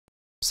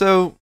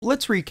So,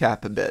 let's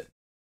recap a bit.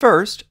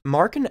 First,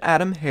 Mark and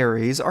Adam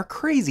Harries are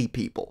crazy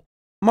people.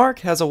 Mark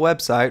has a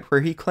website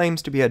where he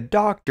claims to be a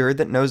doctor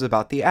that knows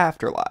about the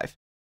afterlife,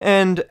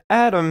 and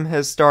Adam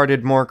has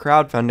started more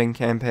crowdfunding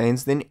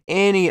campaigns than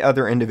any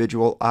other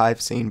individual I've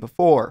seen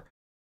before.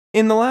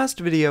 In the last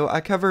video, I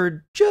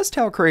covered just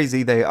how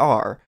crazy they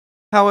are.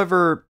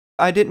 However,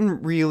 I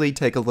didn't really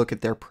take a look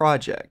at their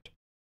project.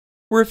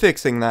 We're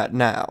fixing that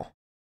now.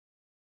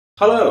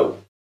 Hello,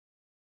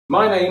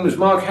 my name is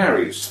Mark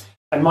Harries.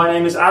 And my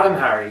name is Adam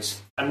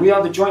Harries, and we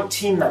are the joint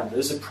team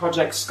members of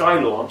Project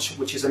Skylaunch,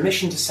 which is a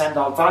mission to send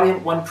our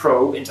Valiant 1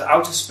 probe into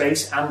outer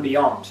space and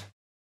beyond.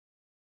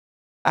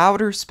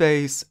 Outer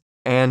space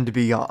and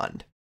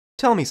beyond.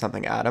 Tell me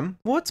something, Adam.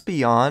 What's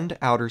beyond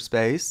outer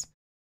space?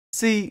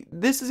 See,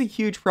 this is a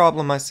huge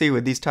problem I see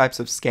with these types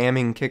of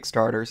scamming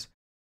Kickstarters.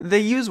 They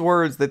use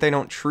words that they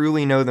don't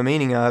truly know the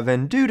meaning of,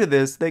 and due to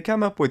this, they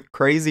come up with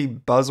crazy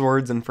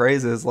buzzwords and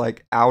phrases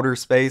like outer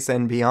space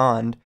and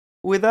beyond,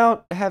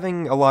 without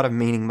having a lot of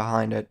meaning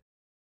behind it.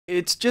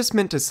 It's just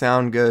meant to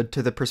sound good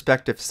to the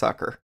prospective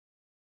sucker.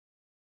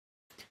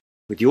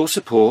 With your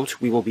support,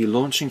 we will be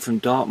launching from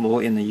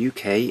Dartmoor in the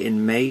UK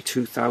in May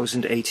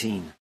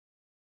 2018.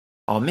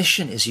 Our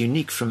mission is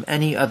unique from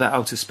any other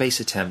outer space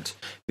attempt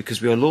because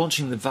we are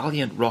launching the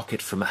Valiant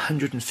rocket from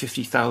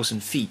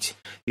 150,000 feet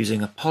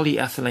using a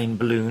polyethylene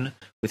balloon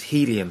with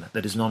helium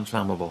that is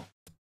non-flammable.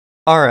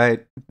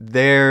 Alright,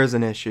 there's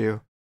an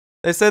issue.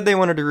 They said they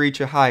wanted to reach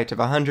a height of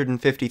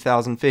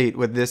 150,000 feet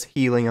with this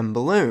helium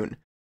balloon.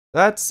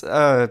 That's,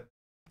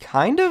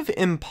 kind of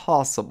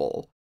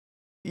impossible.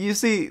 You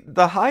see,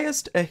 the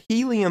highest a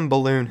helium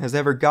balloon has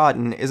ever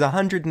gotten is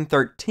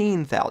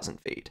 113,000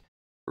 feet.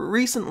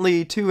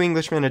 Recently, 2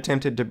 Englishmen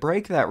attempted to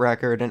break that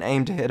record and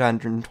aimed to hit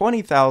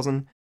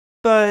 120,000,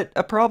 but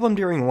a problem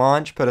during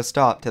launch put a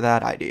stop to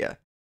that idea.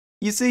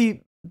 You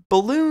see,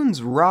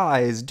 balloons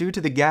rise due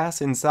to the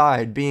gas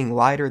inside being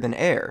lighter than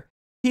air.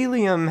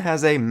 Helium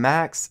has a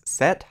max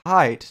set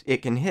height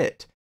it can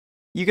hit.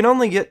 You can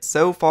only get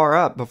so far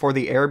up before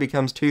the air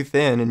becomes too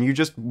thin and you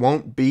just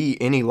won't be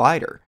any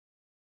lighter.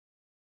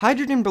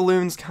 Hydrogen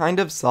balloons kind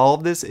of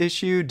solve this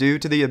issue due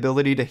to the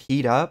ability to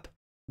heat up,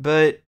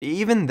 but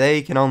even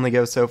they can only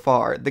go so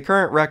far. The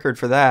current record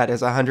for that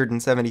is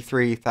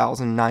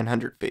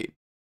 173,900 feet.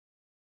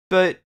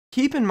 But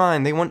keep in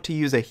mind they want to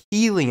use a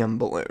helium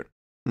balloon,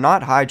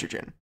 not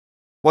hydrogen.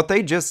 What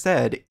they just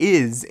said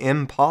is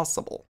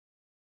impossible.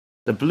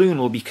 The balloon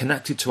will be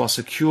connected to our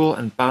secure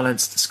and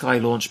balanced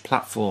Skylaunch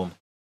platform.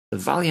 The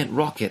Valiant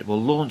rocket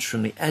will launch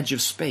from the edge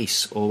of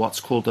space, or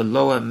what's called the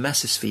lower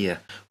mesosphere,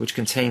 which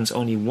contains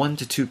only 1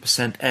 to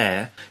 2%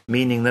 air,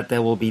 meaning that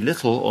there will be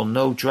little or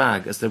no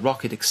drag as the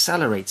rocket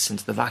accelerates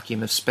into the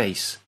vacuum of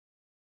space.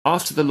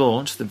 After the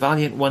launch, the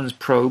Valiant 1's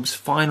probe's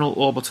final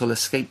orbital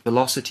escape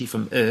velocity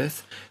from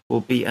Earth will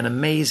be an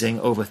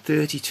amazing over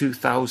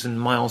 32,000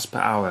 miles per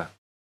hour.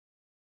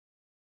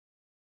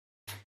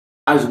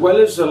 As well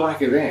as the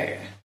lack of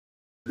air,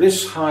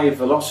 this high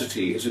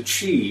velocity is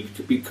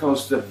achieved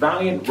because the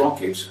Valiant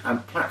rocket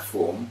and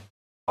platform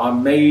are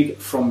made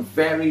from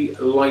very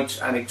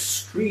light and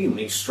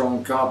extremely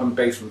strong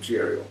carbon-based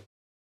material.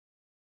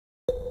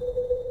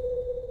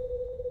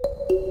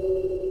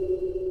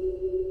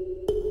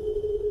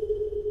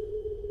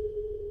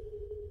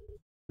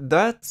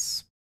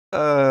 That's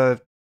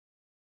not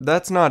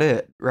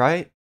it,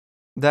 right?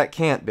 That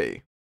can't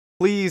be.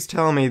 Please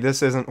tell me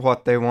this isn't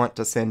what they want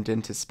to send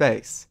into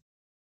space.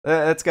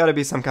 It's gotta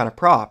be some kind of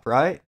prop,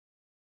 right?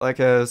 Like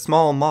a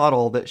small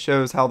model that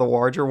shows how the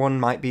larger one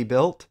might be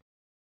built?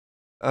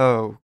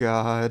 Oh,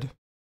 God.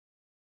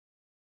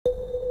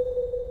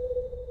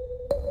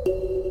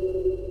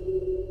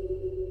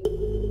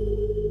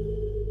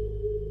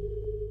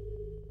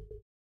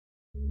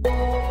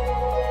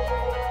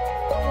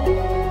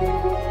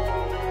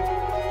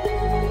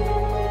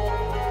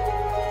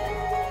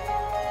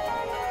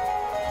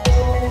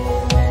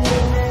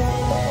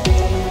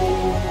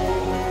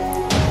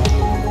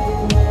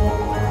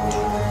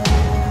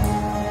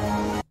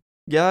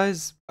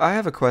 Guys, I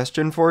have a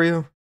question for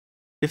you.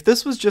 If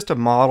this was just a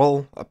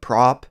model, a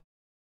prop,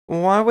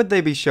 why would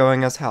they be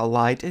showing us how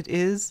light it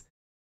is?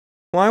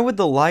 Why would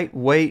the light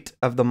weight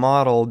of the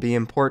model be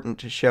important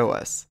to show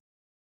us?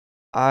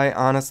 I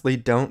honestly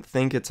don't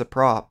think it's a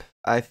prop.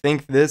 I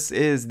think this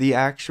is the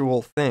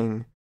actual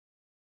thing.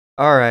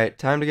 Alright,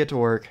 time to get to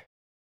work.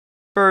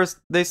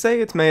 First, they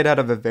say it's made out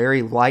of a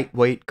very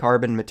lightweight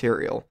carbon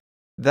material.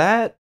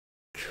 That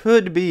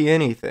could be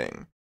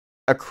anything.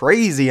 A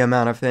crazy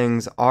amount of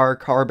things are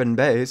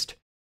carbon-based.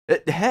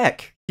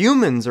 Heck,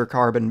 humans are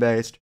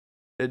carbon-based.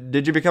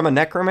 Did you become a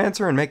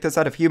necromancer and make this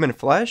out of human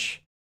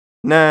flesh?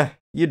 Nah,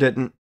 you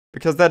didn't,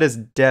 because that is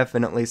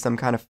definitely some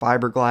kind of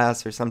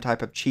fiberglass or some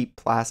type of cheap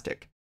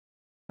plastic.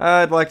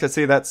 I'd like to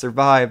see that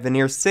survive the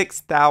near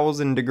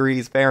 6,000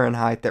 degrees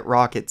Fahrenheit that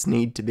rockets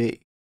need to be.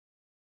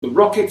 The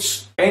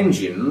rocket's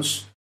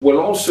engines will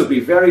also be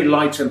very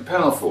light and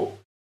powerful,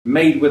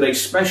 made with a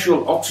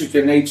special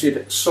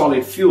oxygenated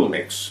solid fuel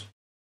mix.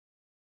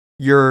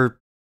 You're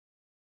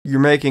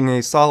making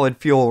a solid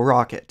fuel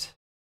rocket.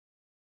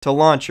 to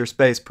launch your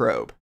space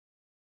probe.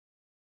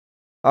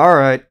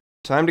 Alright,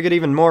 time to get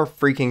even more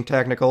freaking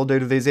technical due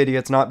to these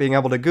idiots not being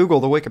able to Google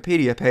the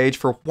Wikipedia page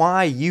for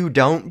why you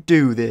don't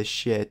do this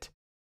shit.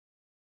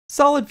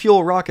 Solid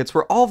fuel rockets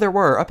were all there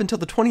were up until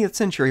the 20th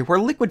century, where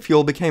liquid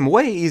fuel became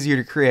way easier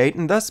to create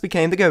and thus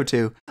became the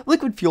go-to.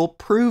 Liquid fuel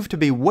proved to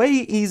be way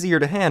easier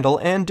to handle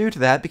and due to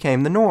that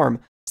became the norm.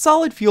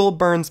 Solid fuel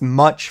burns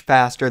much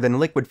faster than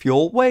liquid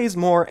fuel, weighs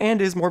more, and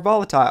is more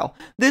volatile.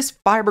 This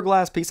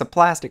fiberglass piece of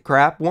plastic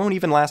crap won't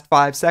even last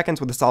 5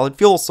 seconds with a solid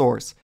fuel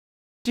source.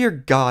 Dear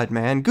God,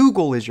 man,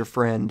 Google is your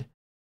friend.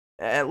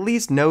 At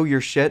least know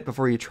your shit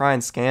before you try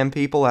and scam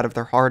people out of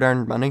their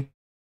hard-earned money.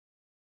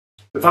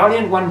 The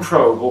Valiant 1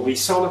 probe will be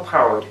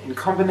solar-powered in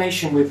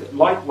combination with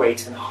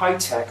lightweight and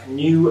high-tech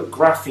new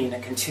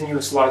graphene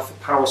continuous life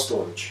power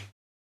storage.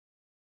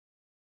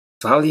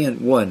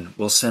 Valiant 1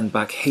 will send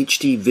back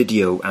HD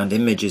video and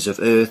images of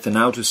Earth and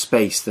outer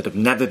space that have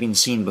never been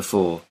seen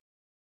before.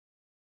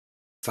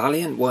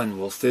 Valiant 1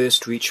 will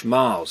first reach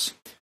Mars,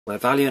 where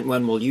Valiant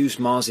 1 will use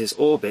Mars's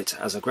orbit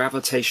as a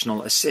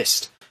gravitational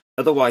assist,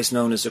 otherwise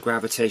known as a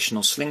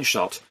gravitational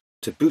slingshot,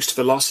 to boost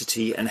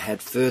velocity and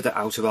head further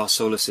out of our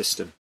solar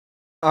system.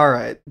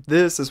 Alright,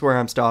 this is where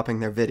I'm stopping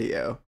their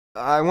video.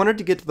 I wanted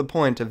to get to the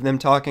point of them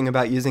talking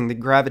about using the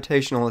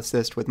gravitational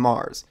assist with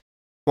Mars.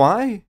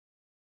 Why?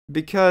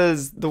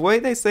 Because the way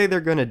they say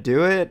they're gonna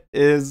do it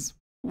is,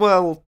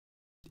 well,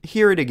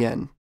 hear it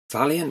again.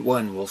 Valiant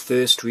 1 will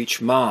first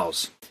reach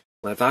Mars,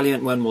 where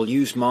Valiant 1 will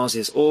use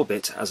Mars's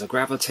orbit as a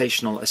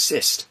gravitational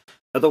assist,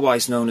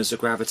 otherwise known as a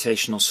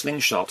gravitational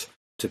slingshot,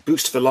 to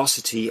boost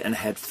velocity and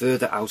head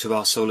further out of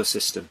our solar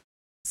system.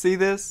 See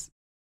this?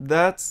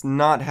 That's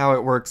not how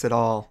it works at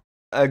all.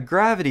 A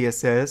gravity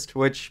assist,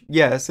 which,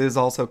 yes, is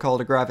also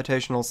called a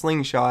gravitational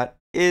slingshot,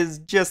 is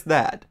just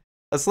that,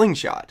 a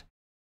slingshot.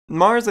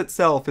 Mars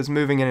itself is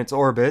moving in its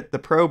orbit, the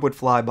probe would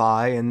fly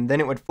by, and then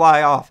it would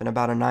fly off in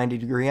about a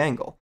 90-degree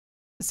angle.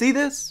 See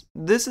this?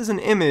 This is an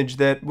image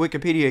that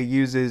Wikipedia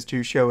uses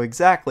to show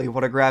exactly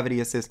what a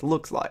gravity assist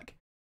looks like.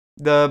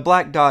 The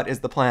black dot is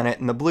the planet,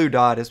 and the blue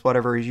dot is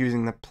whatever is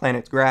using the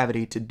planet's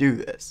gravity to do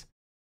this.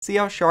 See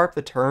how sharp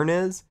the turn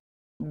is?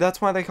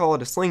 That's why they call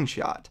it a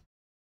slingshot.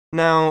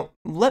 Now,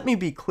 let me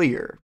be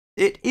clear.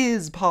 It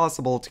is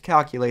possible to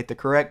calculate the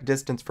correct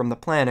distance from the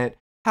planet,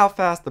 how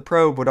fast the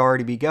probe would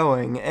already be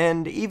going,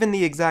 and even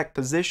the exact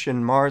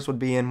position Mars would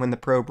be in when the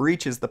probe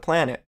reaches the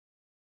planet.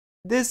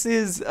 This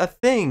is a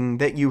thing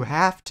that you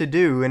have to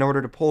do in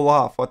order to pull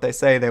off what they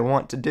say they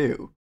want to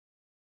do.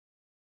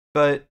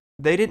 But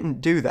they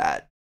didn't do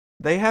that.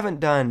 They haven't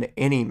done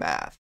any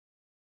math.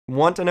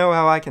 Want to know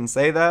how I can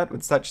say that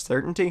with such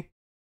certainty?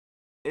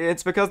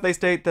 It's because they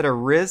state that a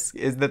risk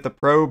is that the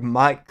probe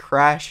might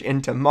crash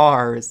into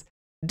Mars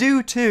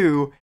due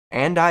to,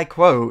 and I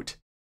quote,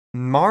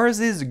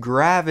 Mars's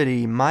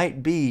gravity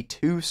might be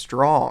too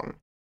strong.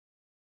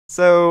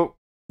 So,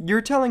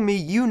 you're telling me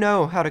you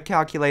know how to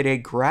calculate a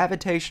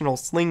gravitational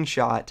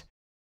slingshot,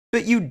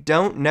 but you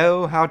don't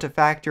know how to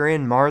factor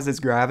in Mars's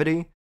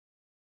gravity?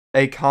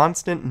 A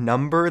constant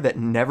number that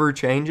never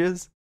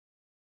changes?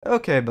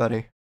 Okay,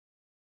 buddy.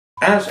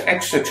 As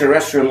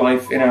extraterrestrial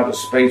life in outer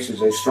space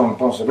is a strong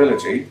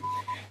possibility,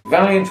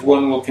 Valiant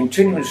 1 will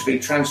continuously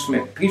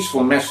transmit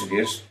peaceful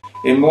messages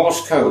in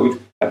Morse code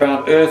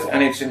about Earth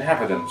and its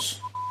inhabitants.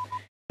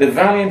 The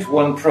Valiant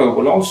 1 probe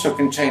will also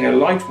contain a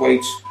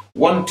lightweight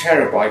 1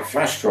 terabyte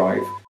flash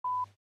drive.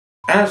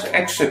 As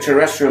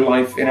extraterrestrial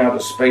life in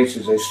outer space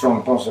is a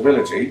strong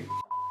possibility,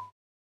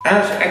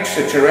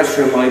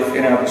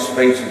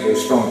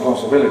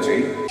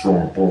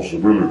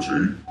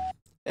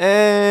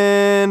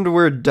 And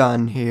we're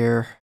done here.